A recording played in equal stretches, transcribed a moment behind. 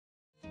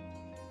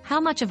How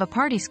much of a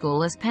party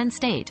school is Penn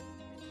State?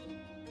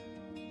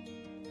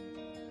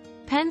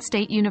 Penn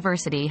State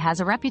University has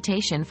a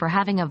reputation for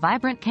having a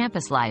vibrant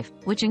campus life,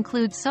 which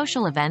includes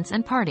social events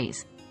and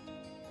parties.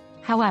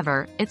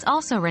 However, it's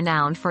also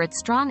renowned for its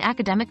strong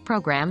academic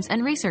programs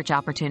and research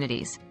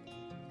opportunities.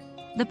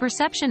 The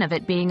perception of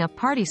it being a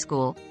party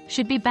school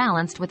should be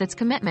balanced with its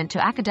commitment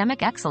to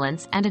academic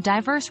excellence and a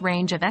diverse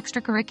range of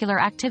extracurricular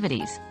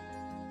activities.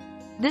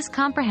 This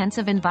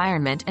comprehensive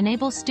environment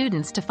enables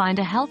students to find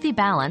a healthy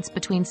balance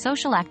between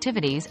social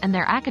activities and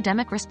their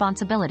academic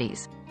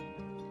responsibilities.